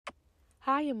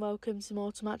Hi and welcome to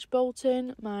Motor Match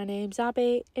Bolton. My name's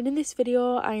Abby and in this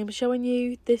video I am showing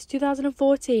you this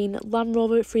 2014 Land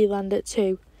Rover Freelander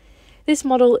 2. This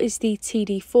model is the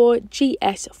TD4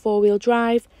 GS 4-wheel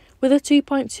drive with a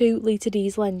 2.2 litre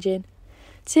diesel engine.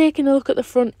 Taking a look at the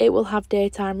front, it will have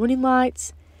daytime running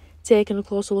lights. Taking a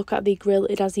closer look at the grille,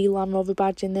 it has the Land Rover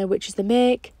badge in there, which is the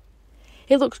make.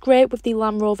 It looks great with the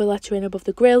Land Rover lettering above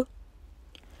the grille.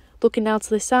 Looking now to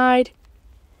the side,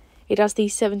 it has the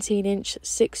 17-inch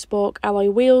 6-spoke alloy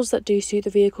wheels that do suit the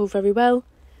vehicle very well.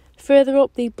 Further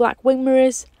up, the black wing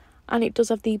mirrors, and it does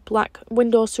have the black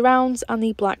window surrounds and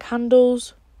the black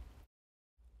handles.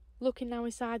 Looking now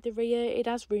inside the rear, it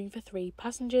has room for 3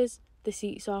 passengers. The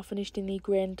seats are finished in the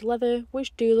grained leather,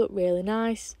 which do look really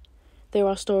nice. There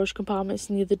are storage compartments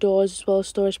near the doors as well as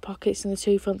storage pockets in the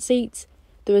 2 front seats.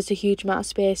 There is a huge amount of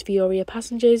space for your rear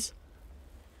passengers.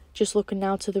 Just looking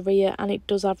now to the rear, and it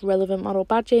does have relevant model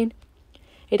badging.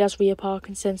 It has rear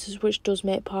parking sensors, which does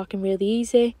make parking really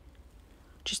easy.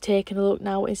 Just taking a look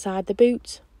now inside the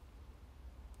boot.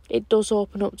 It does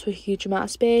open up to a huge amount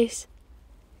of space.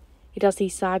 It has the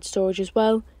side storage as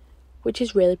well, which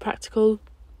is really practical.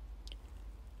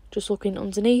 Just looking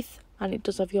underneath, and it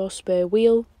does have your spare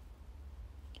wheel.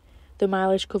 The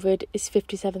mileage covered is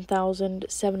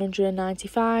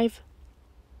 57,795.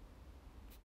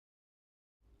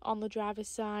 On the driver's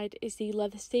side is the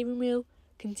leather steering wheel.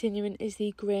 Continuing is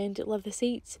the grained leather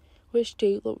seats, which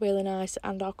do look really nice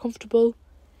and are comfortable.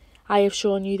 I have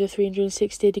shown you the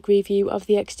 360-degree view of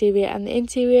the exterior and the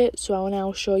interior, so I will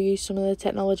now show you some of the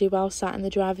technology while sat in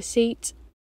the driver's seat.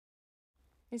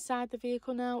 Inside the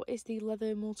vehicle now is the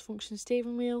leather multifunction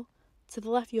steering wheel. To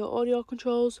the left, your audio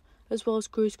controls, as well as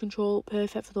cruise control,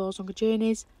 perfect for those longer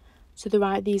journeys. To the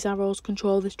right, these arrows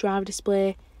control this driver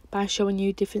display by showing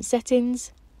you different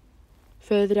settings.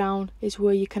 Further down is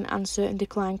where you can answer and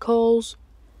decline calls.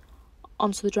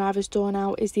 Onto the driver's door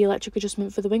now is the electric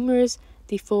adjustment for the wing mirrors,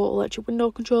 the 4 electric window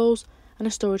controls, and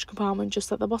a storage compartment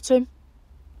just at the bottom.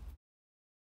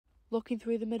 Looking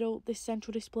through the middle, this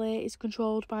central display is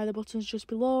controlled by the buttons just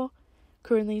below.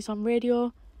 Currently it's on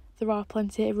radio. There are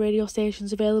plenty of radio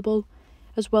stations available,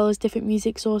 as well as different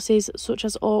music sources such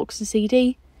as aux and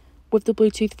CD. With the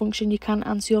Bluetooth function, you can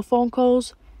answer your phone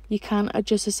calls, you can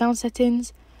adjust the sound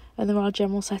settings, and there are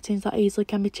general settings that easily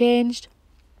can be changed.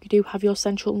 You do have your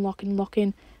central unlocking and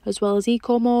locking, as well as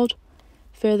eco mode.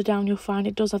 Further down you'll find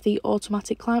it does have the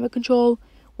automatic climate control,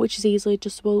 which is easily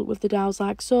adjustable with the dials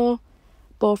like so.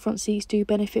 Both front seats do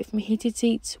benefit from heated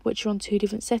seats, which are on 2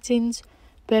 different settings,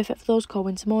 perfect for those cold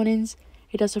winter mornings.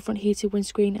 It has a front heated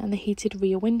windscreen and the heated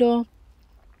rear window.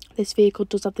 This vehicle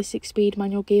does have the 6-speed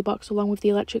manual gearbox along with the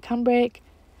electric handbrake.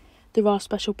 There are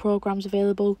special programs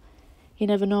available. You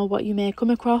never know what you may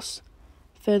come across.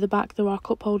 Further back there are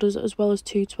cup holders as well as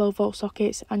 2 12-volt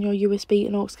sockets and your USB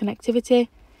and aux connectivity.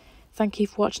 Thank you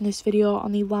for watching this video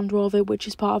on the Land Rover, which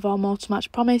is part of our Motor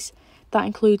Match promise. That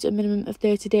includes a minimum of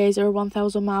 30 days or a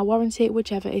 1,000 mile warranty,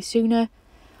 whichever is sooner.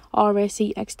 RAC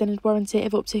extended warranty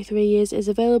of up to 3 years is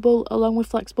available, along with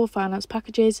flexible finance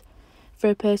packages. For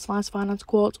a personalised finance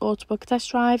quote or to book a test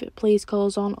drive, please call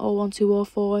us on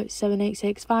 01204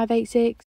 786 586.